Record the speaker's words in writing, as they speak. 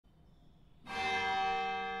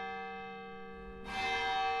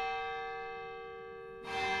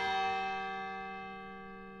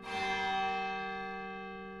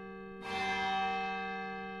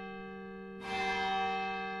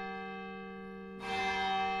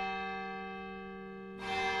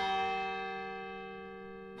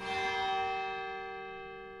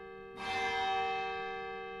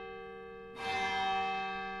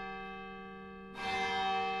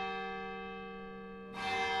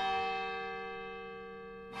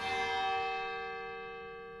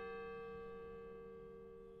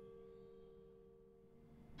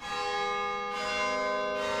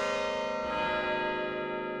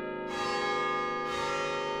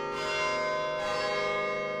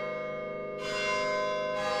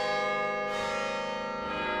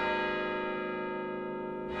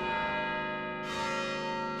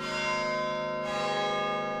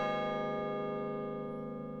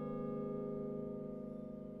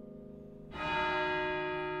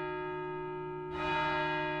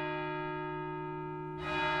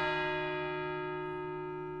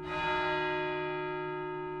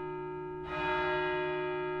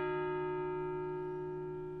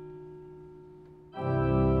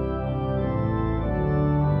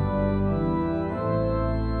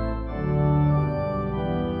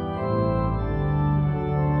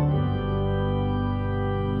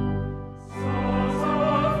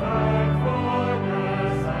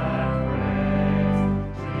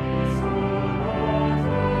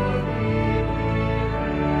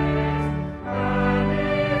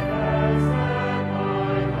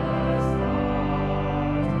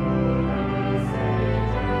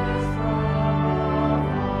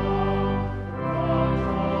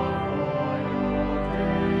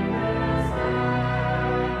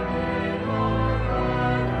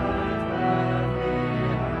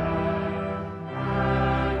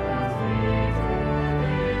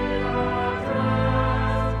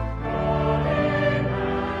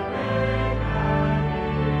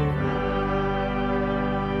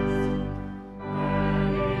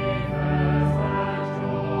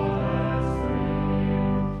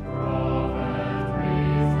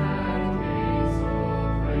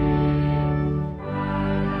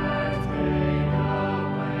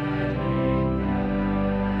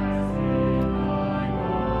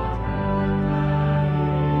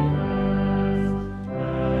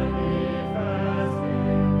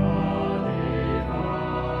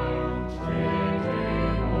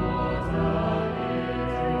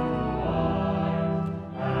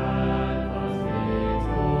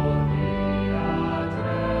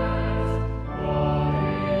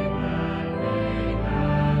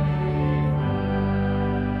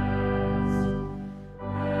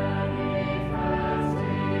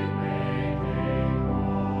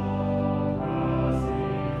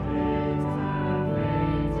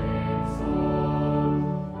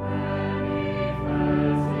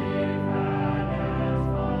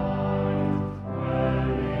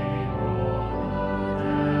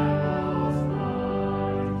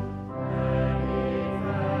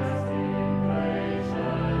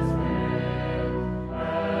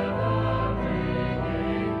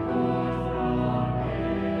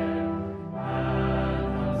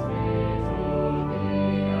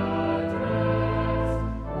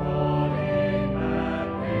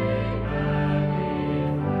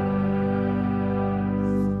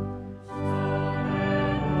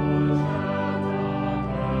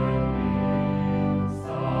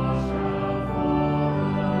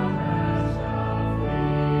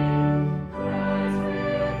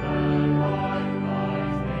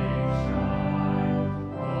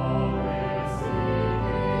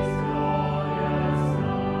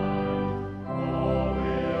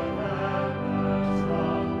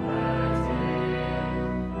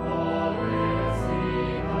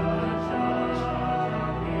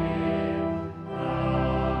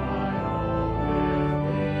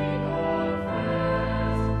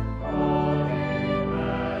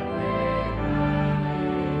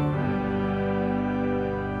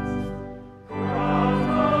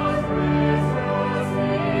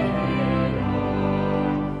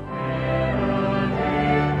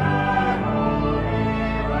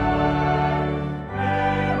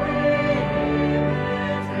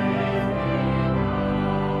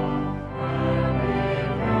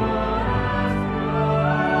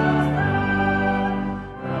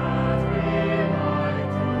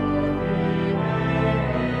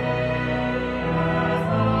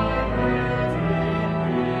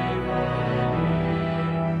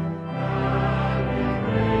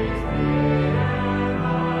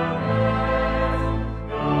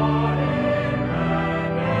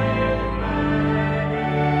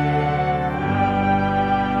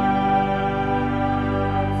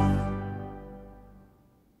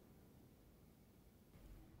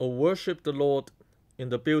worship the Lord in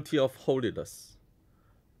the beauty of holiness.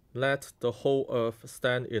 Let the whole earth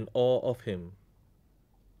stand in awe of him.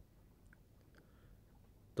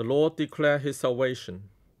 The Lord declare his salvation.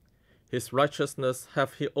 His righteousness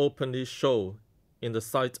hath he openly shown in the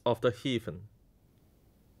sight of the heathen.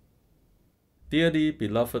 Dearly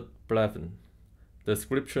beloved brethren, the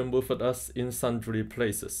Scripture moveth us in sundry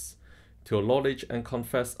places to acknowledge and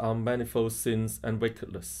confess our manifold sins and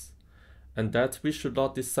wickedness, and that we should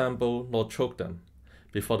not dissemble nor choke them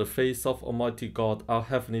before the face of Almighty God our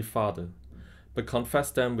Heavenly Father, but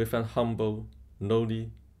confess them with an humble,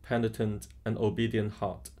 lowly, penitent, and obedient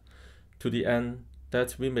heart, to the end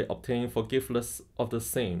that we may obtain forgiveness of the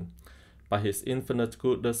same by his infinite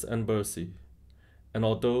goodness and mercy. And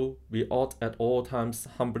although we ought at all times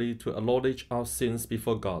humbly to acknowledge our sins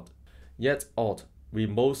before God, yet ought we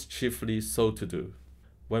most chiefly so to do,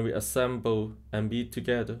 when we assemble and meet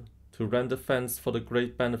together, to render thanks for the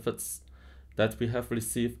great benefits that we have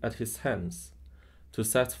received at his hands, to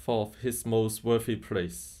set forth his most worthy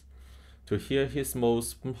place, to hear his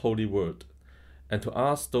most holy word, and to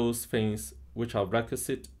ask those things which are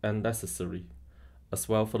requisite and necessary, as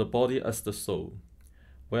well for the body as the soul.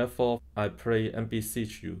 Wherefore I pray and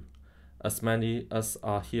beseech you, as many as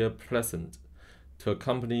are here present, to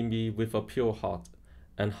accompany me with a pure heart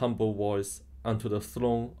and humble voice unto the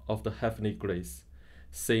throne of the heavenly grace,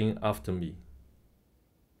 saying after me,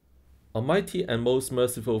 Almighty and most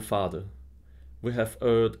merciful Father, we have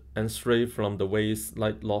erred and strayed from the ways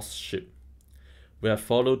like lost sheep. We have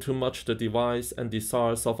followed too much the device and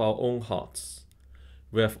desires of our own hearts.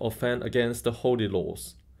 We have offended against the holy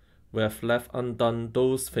laws. We have left undone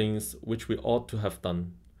those things which we ought to have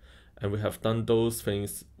done, and we have done those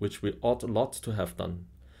things which we ought not to have done,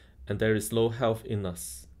 and there is no health in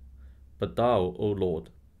us. But thou, O Lord,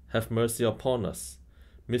 have mercy upon us,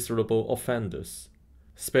 miserable offenders.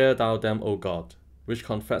 Spare thou them, O God, which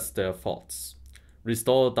confess their faults.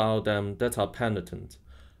 Restore thou them that are penitent,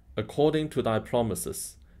 according to thy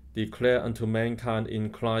promises, declare unto mankind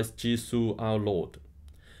in Christ Jesus our Lord.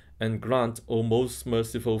 And grant, O most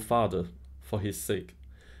merciful Father, for his sake,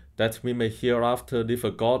 that we may hereafter live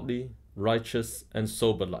a godly, righteous, and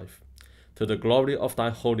sober life, to the glory of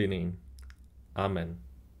thy holy name. Amen.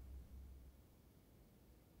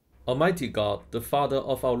 Almighty God, the Father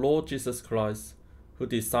of our Lord Jesus Christ, who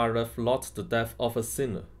desireth not the death of a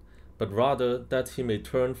sinner, but rather that he may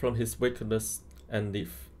turn from his wickedness and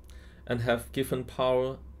live, and have given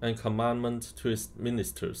power and commandment to his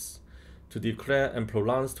ministers, to declare and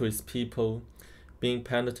pronounce to his people, being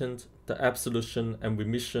penitent, the absolution and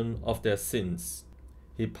remission of their sins.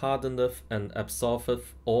 He pardoneth and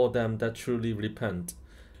absolveth all them that truly repent,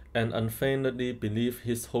 and unfeignedly believe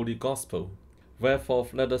his holy gospel. Wherefore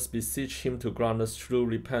let us beseech him to grant us true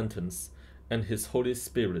repentance, and his Holy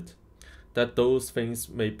Spirit, that those things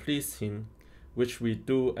may please him, which we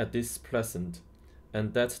do at this present,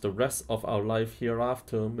 and that the rest of our life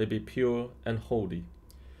hereafter may be pure and holy,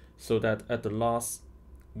 so that at the last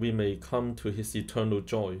we may come to his eternal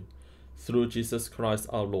joy, through Jesus Christ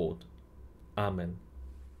our Lord. Amen.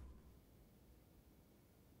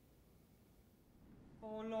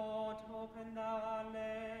 O Lord, open thou our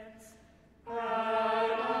lips, and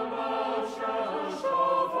our mouth shall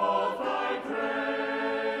show forth thy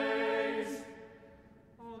praise.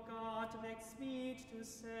 O God, make speed to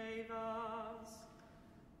save us.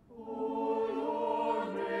 O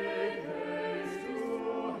Lord, make haste to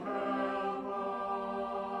help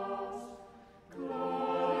us.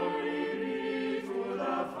 Glory be to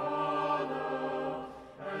the Father,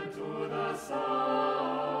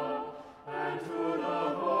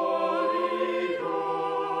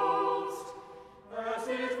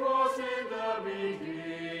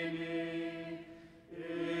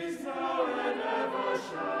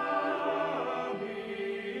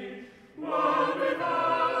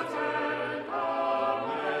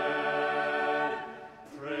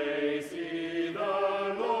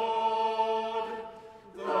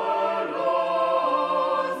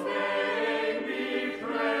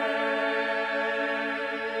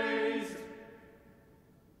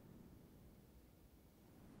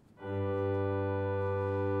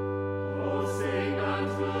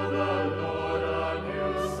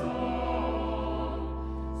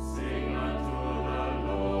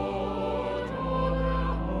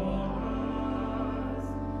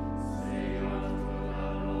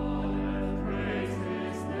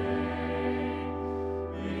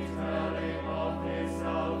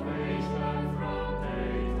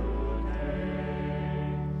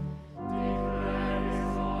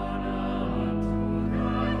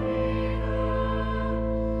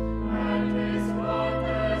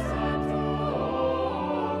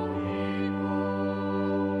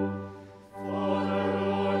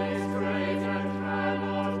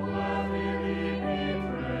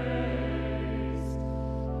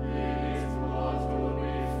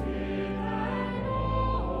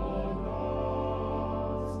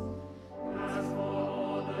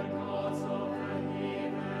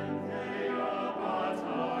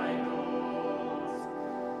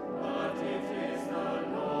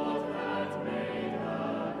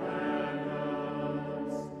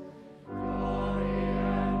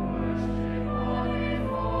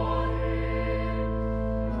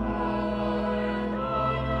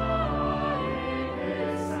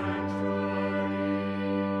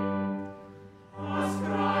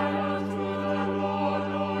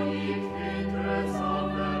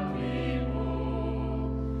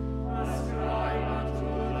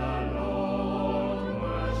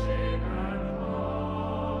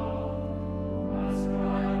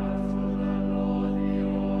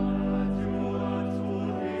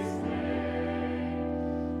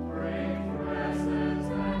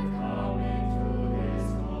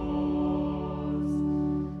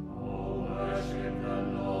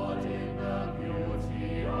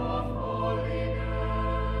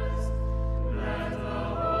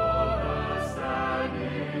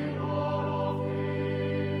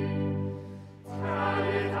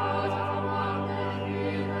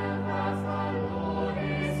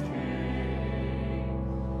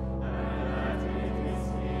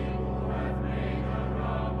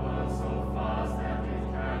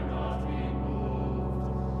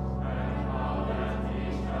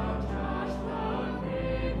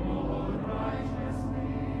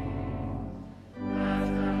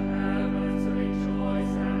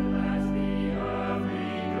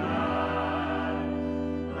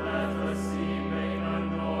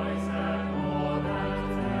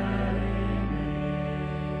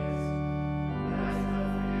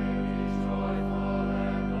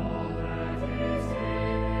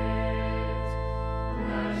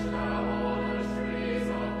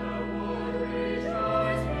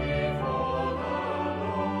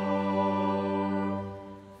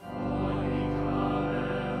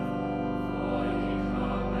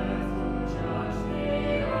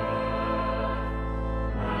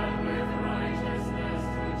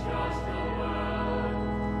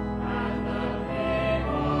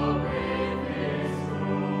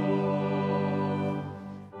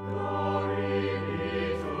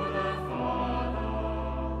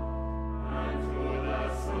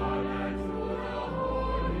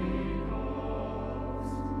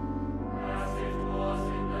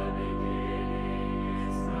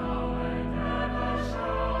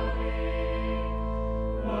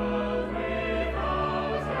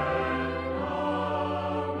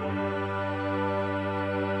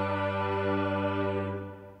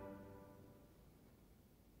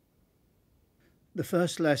 The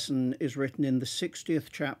first lesson is written in the 60th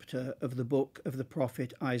chapter of the book of the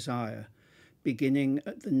prophet Isaiah, beginning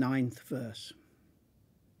at the 9th verse.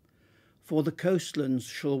 For the coastlands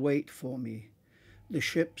shall wait for me, the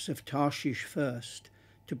ships of Tarshish first,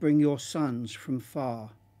 to bring your sons from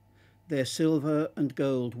far, their silver and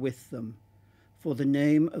gold with them, for the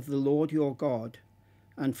name of the Lord your God,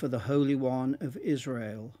 and for the Holy One of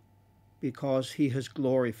Israel, because he has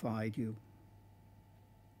glorified you.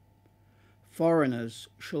 Foreigners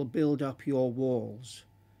shall build up your walls,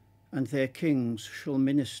 and their kings shall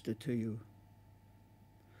minister to you.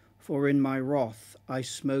 For in my wrath I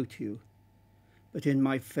smote you, but in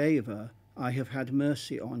my favour I have had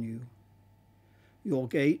mercy on you. Your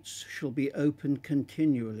gates shall be open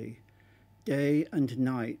continually, day and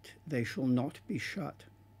night they shall not be shut,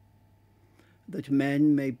 that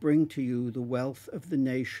men may bring to you the wealth of the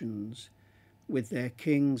nations, with their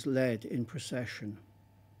kings led in procession.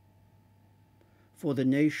 For the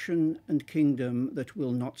nation and kingdom that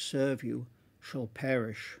will not serve you shall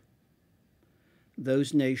perish.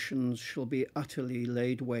 Those nations shall be utterly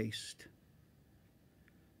laid waste.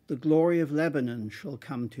 The glory of Lebanon shall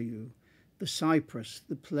come to you, the cypress,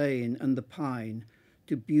 the plane, and the pine,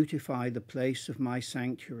 to beautify the place of my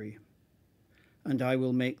sanctuary. And I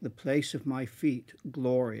will make the place of my feet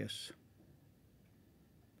glorious.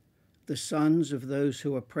 The sons of those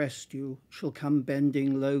who oppressed you shall come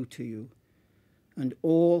bending low to you, and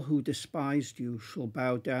all who despised you shall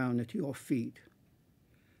bow down at your feet.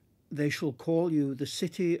 They shall call you the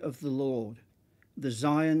city of the Lord, the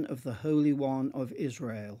Zion of the Holy One of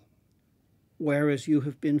Israel. Whereas you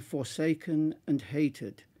have been forsaken and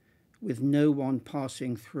hated, with no one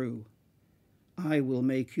passing through, I will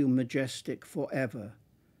make you majestic forever,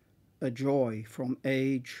 a joy from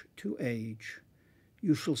age to age.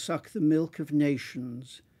 You shall suck the milk of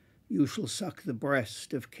nations, you shall suck the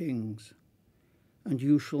breast of kings. And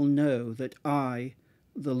you shall know that I,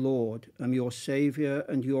 the Lord, am your Saviour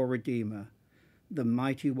and your Redeemer, the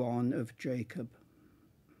Mighty One of Jacob.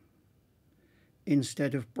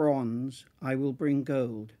 Instead of bronze I will bring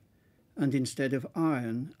gold, and instead of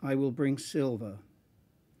iron I will bring silver.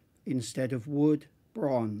 Instead of wood,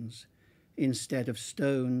 bronze, instead of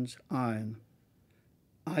stones, iron.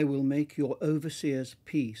 I will make your overseers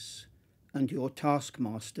peace, and your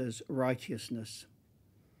taskmasters righteousness.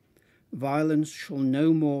 Violence shall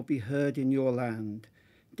no more be heard in your land,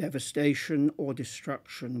 devastation or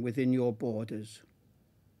destruction within your borders.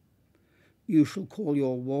 You shall call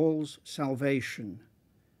your walls salvation,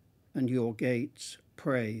 and your gates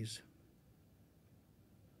praise.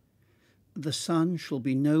 The sun shall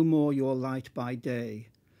be no more your light by day,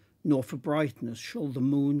 nor for brightness shall the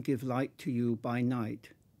moon give light to you by night.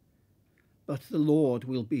 But the Lord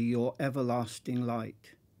will be your everlasting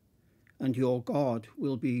light, and your God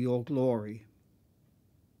will be your glory.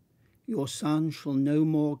 Your sun shall no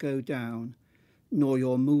more go down, nor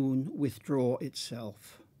your moon withdraw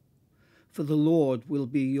itself. For the Lord will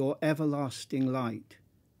be your everlasting light,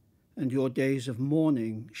 and your days of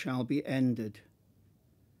mourning shall be ended.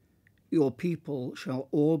 Your people shall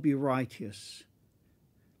all be righteous.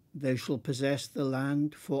 They shall possess the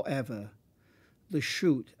land forever, the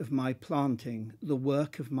shoot of my planting, the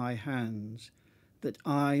work of my hands, that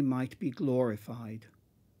I might be glorified.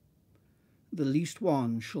 The least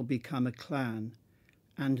one shall become a clan,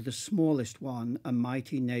 and the smallest one a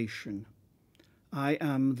mighty nation. I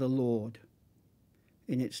am the Lord.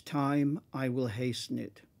 In its time I will hasten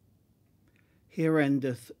it. Here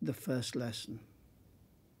endeth the first lesson.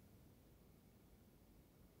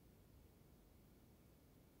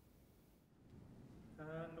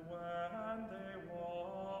 And when they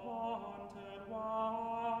wanted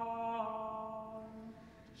wine,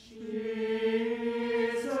 Jesus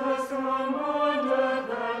commanded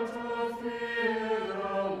them to fill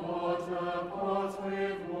the water pots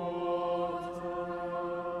with water,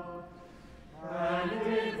 and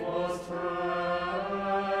it was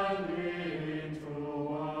turned into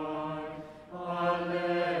wine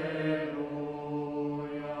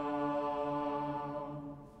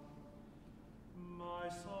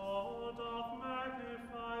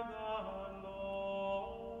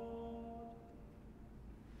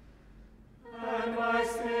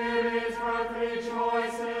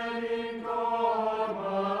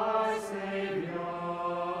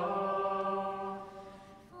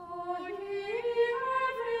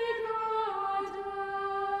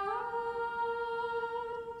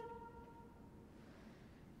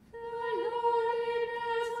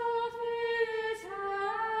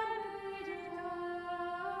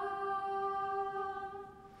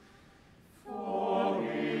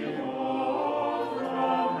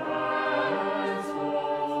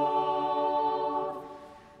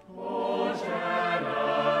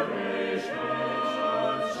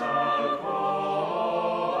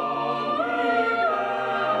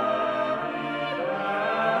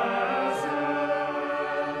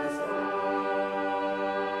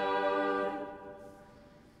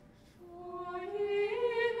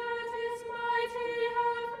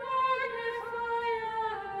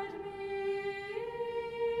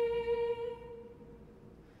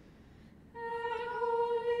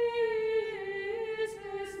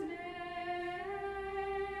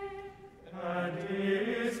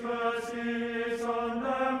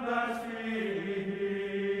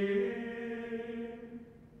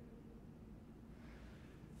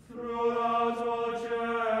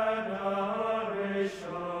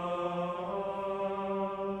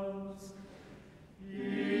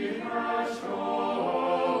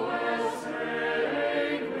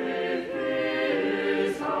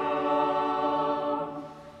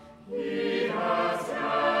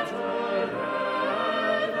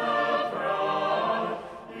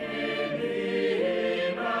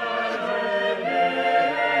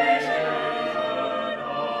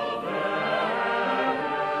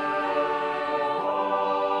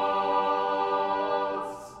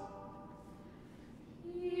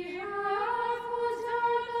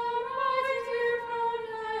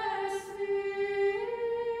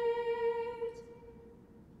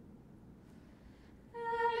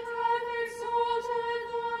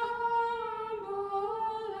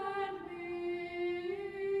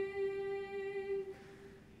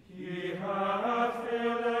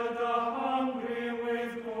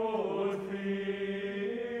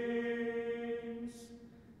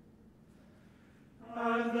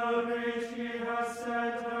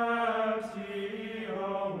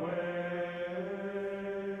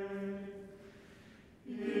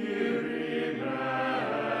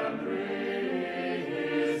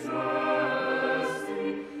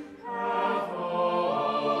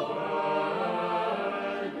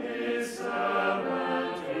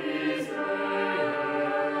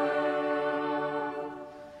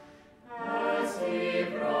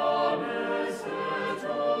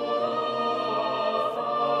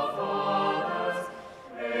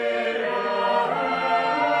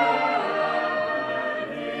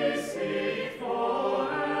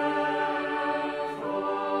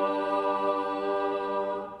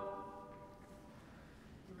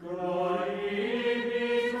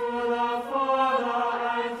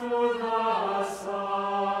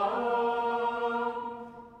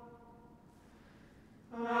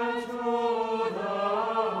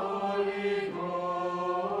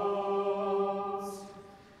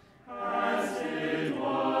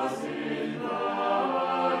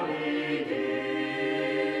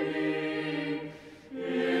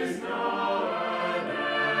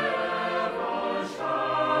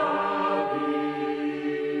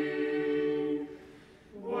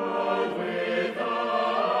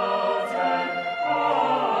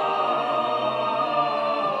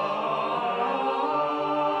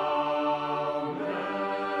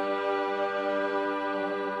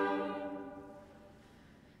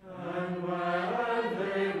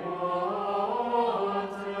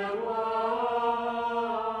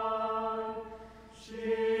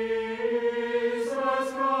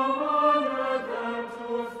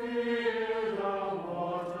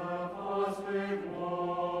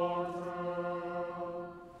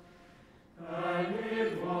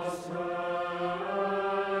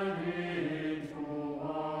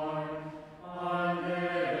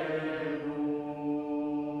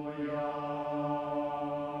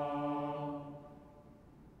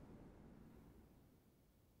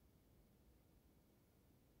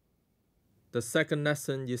The second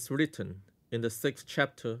lesson is written in the 6th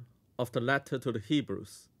chapter of the letter to the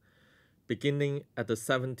Hebrews, beginning at the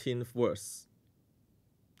 17th verse.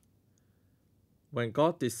 When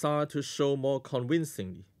God desired to show more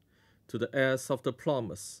convincingly to the heirs of the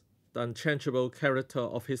promise the unchangeable character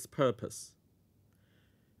of his purpose,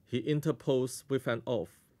 he interposed with an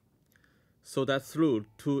oath, so that through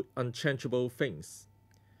two unchangeable things,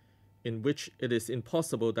 in which it is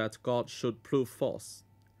impossible that God should prove false,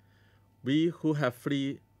 we who have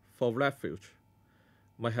fled for refuge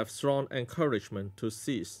might have strong encouragement to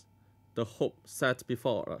seize the hope set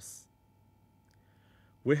before us.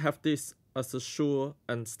 We have this as a sure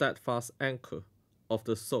and steadfast anchor of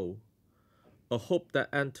the soul, a hope that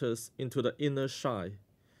enters into the inner shrine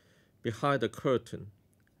behind the curtain,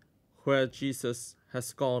 where Jesus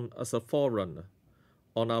has gone as a forerunner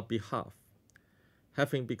on our behalf,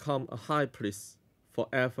 having become a high priest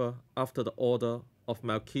forever after the order of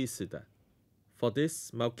Melchizedek. For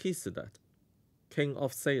this Melchizedek, king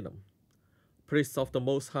of Salem, priest of the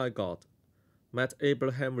Most High God, met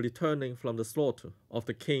Abraham returning from the slaughter of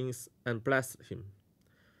the kings and blessed him.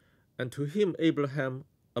 And to him Abraham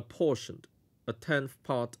apportioned a 10th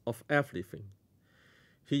part of everything.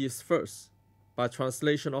 He is first, by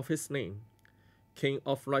translation of his name, King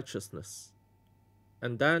of Righteousness.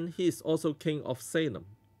 And then he is also King of Salem,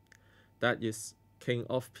 that is, King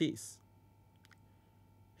of Peace.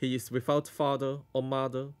 He is without father or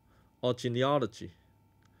mother or genealogy,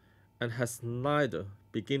 and has neither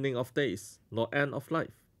beginning of days nor end of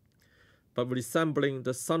life. But resembling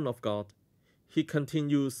the Son of God, he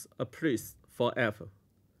continues a priest forever.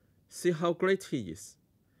 See how great he is.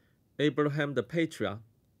 Abraham the patriarch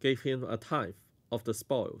gave him a tithe of the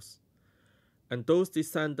spoils, and those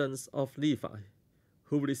descendants of Levi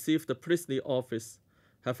who receive the priestly office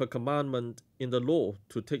have a commandment in the law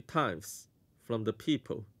to take tithes from the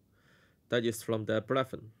people, that is, from their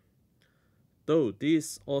brethren, though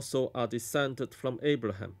these also are descended from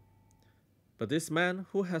Abraham. But this man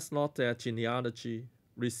who has not their genealogy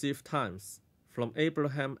received tithes from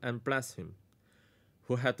Abraham and blessed him,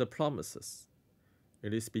 who had the promises.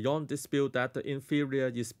 It is beyond dispute that the inferior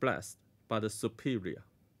is blessed by the superior.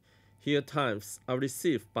 Here tithes are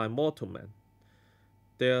received by mortal men,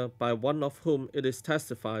 there by one of whom it is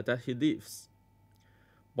testified that he lives.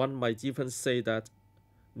 One might even say that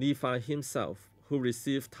Levi himself, who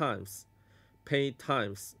received tithes, paid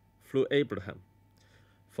tithes through Abraham,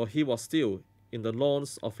 for he was still in the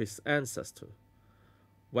lawns of his ancestor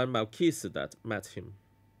when Melchizedek met him.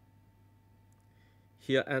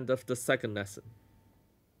 Here endeth the second lesson.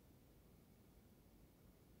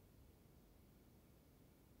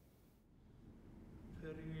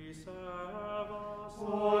 O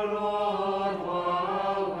Lord,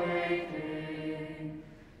 while waking,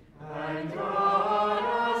 and guard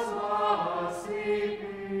us while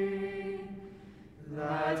sleeping,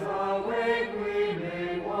 that awake we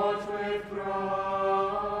may watch with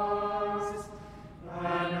Christ,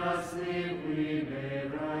 and asleep we may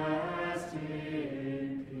rest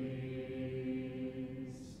in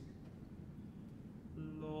peace.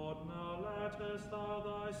 Lord, now lettest thou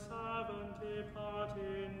thy servant depart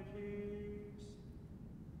in peace,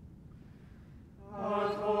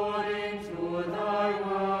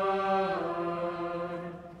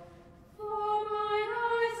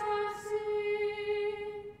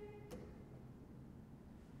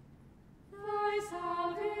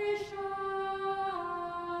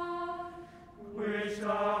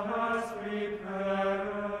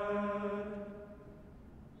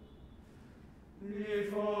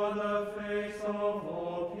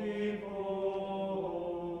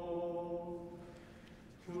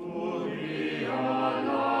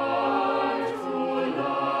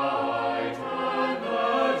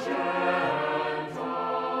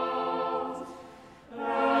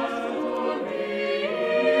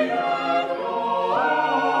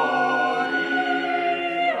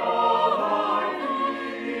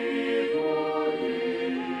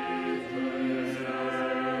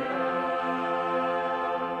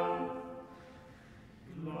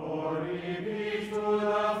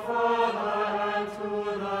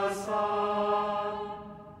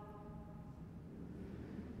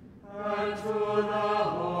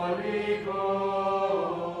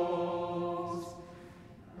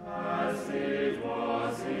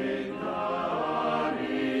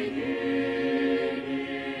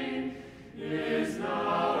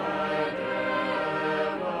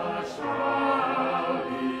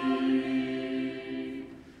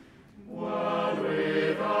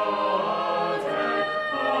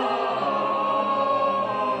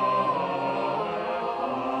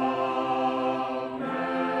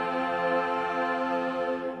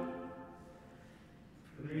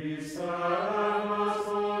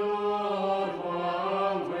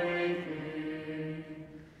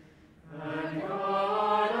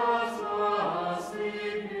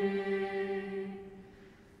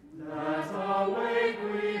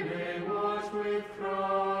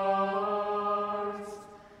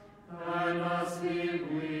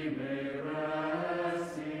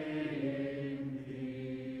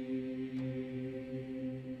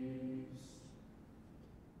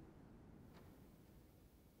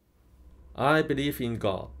 I believe in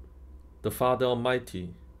God, the Father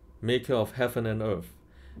Almighty, maker of heaven and earth,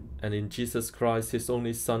 and in Jesus Christ, his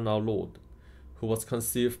only Son, our Lord, who was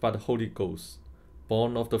conceived by the Holy Ghost,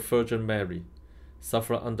 born of the Virgin Mary,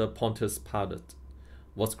 suffered under Pontius Pilate,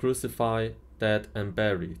 was crucified, dead, and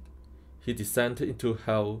buried. He descended into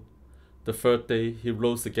hell. The third day he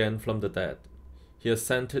rose again from the dead. He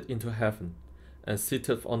ascended into heaven, and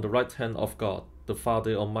sitteth on the right hand of God, the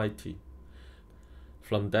Father Almighty.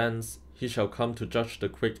 From thence he shall come to judge the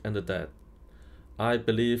quick and the dead. I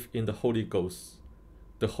believe in the Holy Ghost,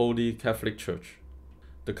 the Holy Catholic Church,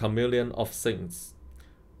 the communion of saints,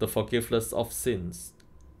 the forgiveness of sins,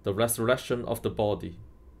 the resurrection of the body,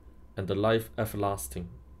 and the life everlasting.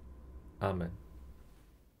 Amen.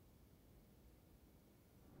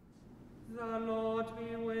 The Lord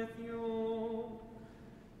be with you.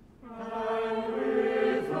 And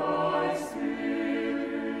with thy spirit.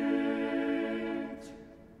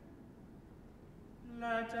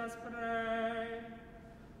 Let us pray.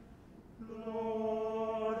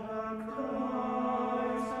 Lord, have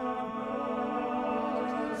Christ, have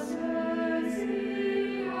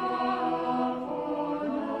mercy upon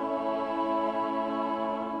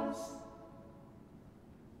us.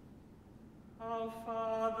 Our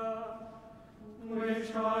Father,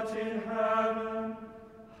 Which art in heaven,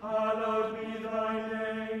 hallowed be thy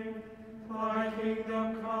name. Thy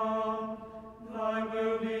kingdom come, thy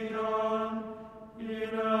will be done, in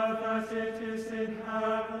earth as it is in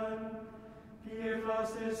heaven. Give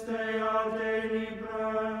us this day our daily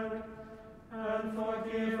bread, and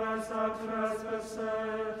forgive us our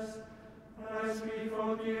trespasses, as we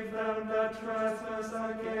forgive them that trespass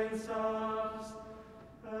against us.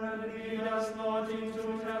 And lead us not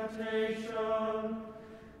into temptation,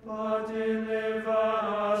 but deliver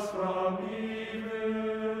us from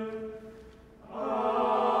evil.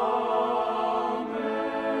 Amen.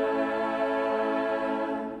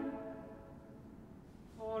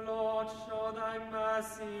 O Lord, show thy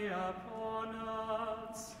mercy upon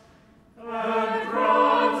us. And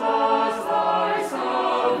grant us thy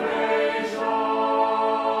salvation.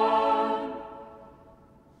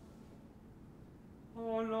 O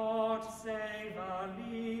Lord, save our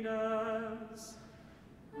leaders.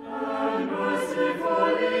 And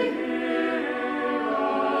mercifully hear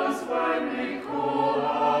us when we call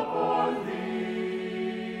upon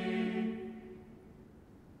thee.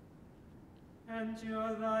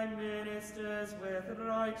 Endure thy ministers with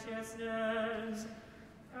righteousness.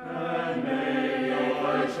 And make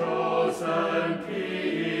your chosen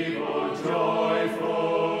people joyful.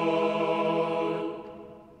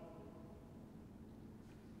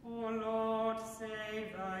 O Lord,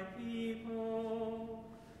 save thy people.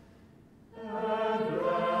 And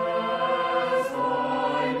bless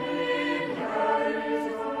thine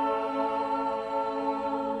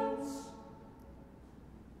inheritance.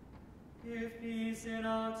 Give peace in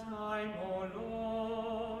our time, O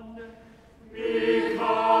Lord.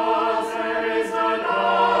 Because there is none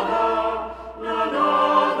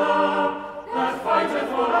other that fighteth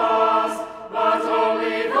for us, but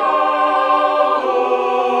only thou, O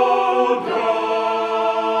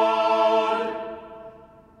God.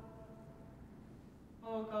 O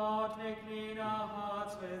God, make clean our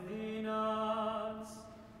hearts within us.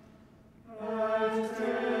 And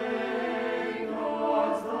take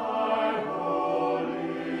not thy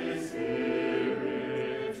Holy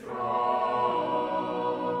Spirit from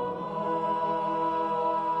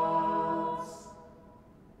us.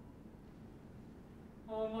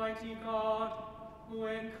 Almighty God, who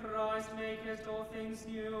in Christ makest all things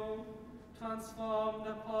new, transform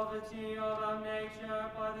the poverty of our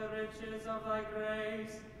nature by the riches of thy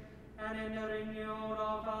grace, and in the renewal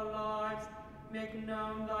of our lives make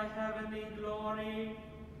known thy heavenly glory,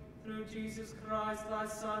 through Jesus Christ thy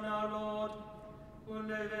Son, our Lord, who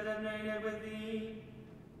liveth and reigneth with thee,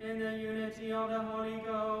 in the unity of the Holy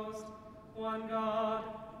Ghost, one God,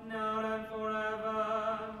 now and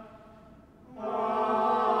forever. Amen.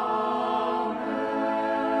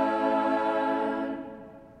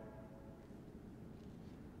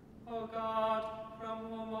 O God, from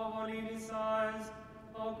whom all holy desires,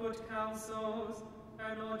 all good counsels,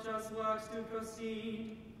 and all just works do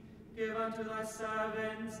proceed, give unto thy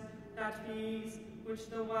servants that peace which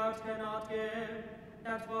the world cannot give,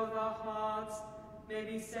 that both our hearts may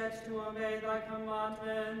be set to obey thy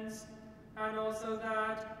commandments, and also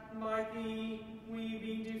that by thee we,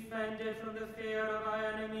 being defended from the fear of our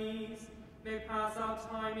enemies, may pass our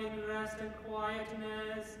time in rest and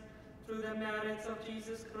quietness, through the merits of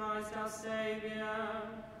Jesus Christ our Saviour.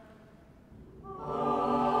 Amen.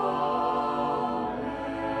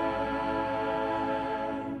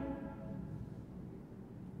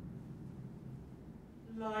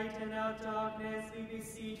 Lighten our darkness, we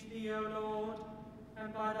beseech thee, O Lord,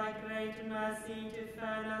 and by thy great mercy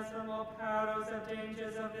defend us from all perils and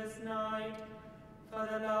dangers of this night, for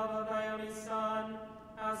the love of thy only Son,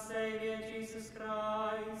 our Saviour Jesus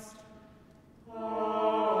Christ.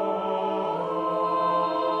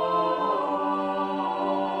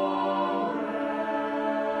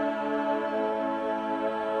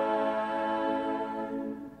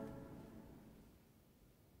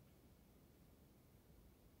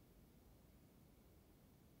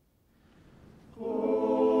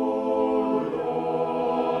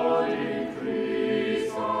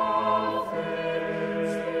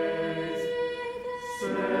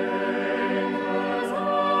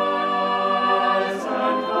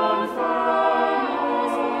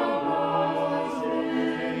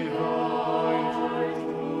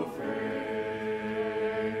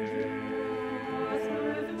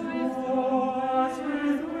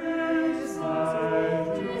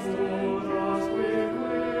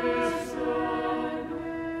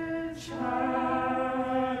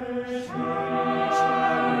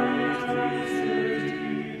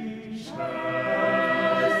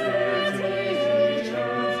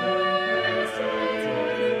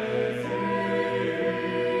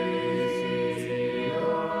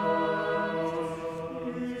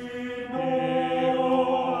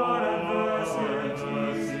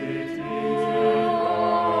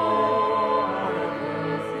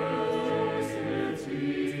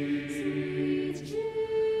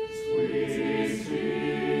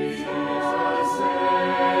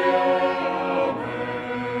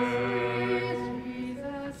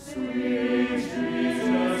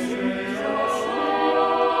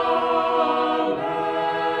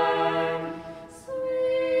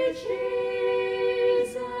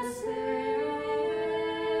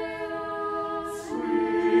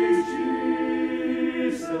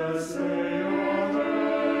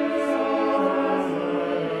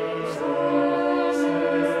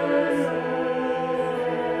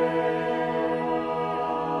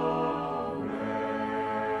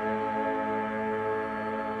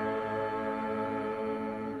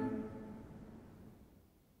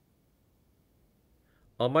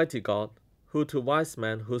 Almighty God, who to wise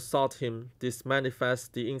men who sought him didst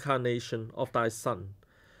manifest the incarnation of thy Son,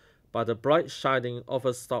 by the bright shining of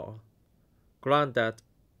a star, grant that,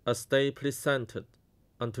 as they presented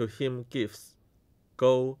unto him gifts,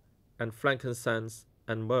 gold and frankincense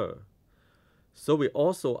and myrrh, so we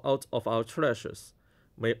also out of our treasures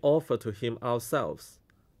may offer to him ourselves,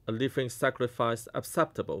 a living sacrifice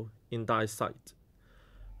acceptable in thy sight.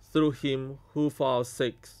 Through him who for our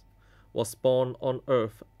sakes was born on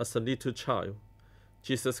earth as a little child,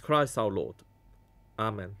 Jesus Christ our Lord.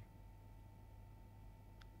 Amen.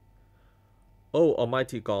 O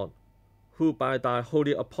Almighty God, who by thy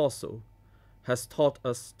holy apostle hast taught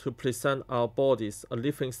us to present our bodies a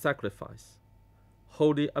living sacrifice,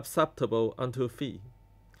 wholly acceptable unto thee,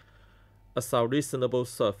 as our reasonable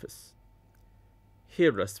service,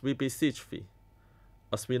 hear us, we beseech thee,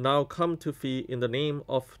 as we now come to thee in the name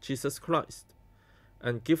of Jesus Christ,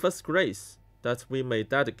 and give us grace that we may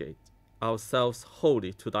dedicate ourselves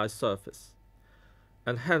wholly to thy service,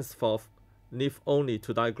 and henceforth live only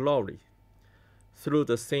to thy glory, through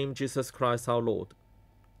the same Jesus Christ our Lord.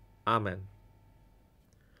 Amen.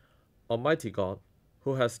 Almighty God,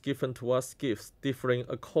 who has given to us gifts differing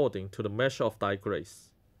according to the measure of thy grace,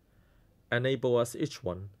 enable us each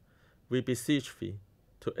one, we beseech thee,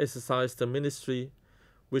 to exercise the ministry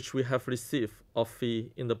which we have received of thee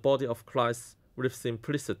in the body of Christ with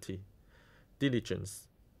simplicity, diligence,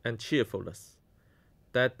 and cheerfulness,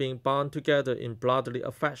 that being bound together in brotherly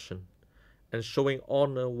affection, and showing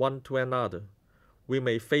honor one to another, we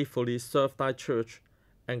may faithfully serve thy church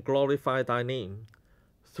and glorify thy name,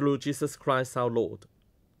 through Jesus Christ our Lord.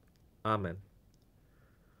 Amen.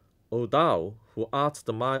 O thou, who art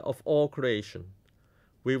the mind of all creation,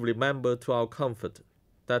 we remember to our comfort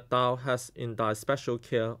that thou hast in thy special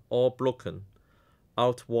care all broken,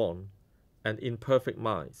 outworn, and imperfect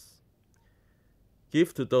minds.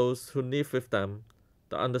 Give to those who live with them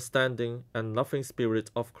the understanding and loving spirit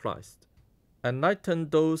of Christ. Enlighten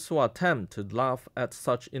those who are tempted to laugh at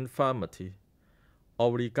such infirmity,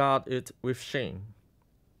 or regard it with shame.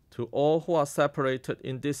 To all who are separated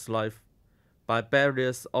in this life by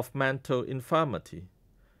barriers of mental infirmity,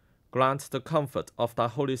 grant the comfort of thy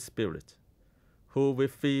Holy Spirit, who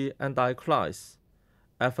with thee and thy Christ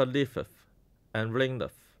ever liveth and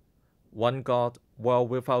reigneth, one God, world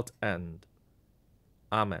without end.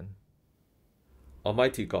 Amen.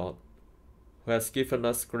 Almighty God, who has given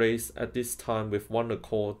us grace at this time with one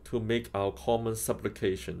accord to make our common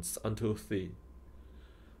supplications unto thee,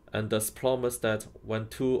 and thus promise that when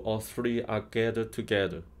 2 or 3 are gathered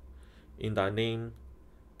together in thy name,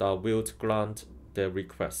 thou wilt grant their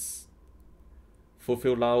requests.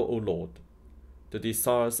 Fulfill thou, O Lord, the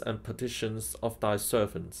desires and petitions of thy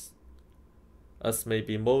servants, as may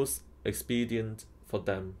be most expedient for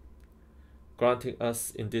them, granting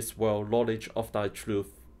us in this world knowledge of thy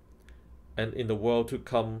truth, and in the world to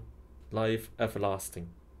come life everlasting.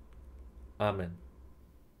 Amen.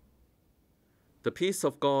 The peace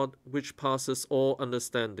of God, which passes all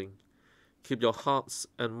understanding, keep your hearts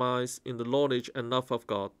and minds in the knowledge and love of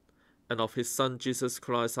God and of his Son Jesus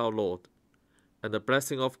Christ our Lord. And the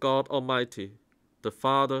blessing of God Almighty, the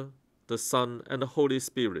Father, the Son, and the Holy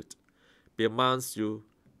Spirit be amongst you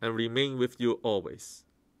and remain with you always.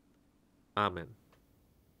 Amen.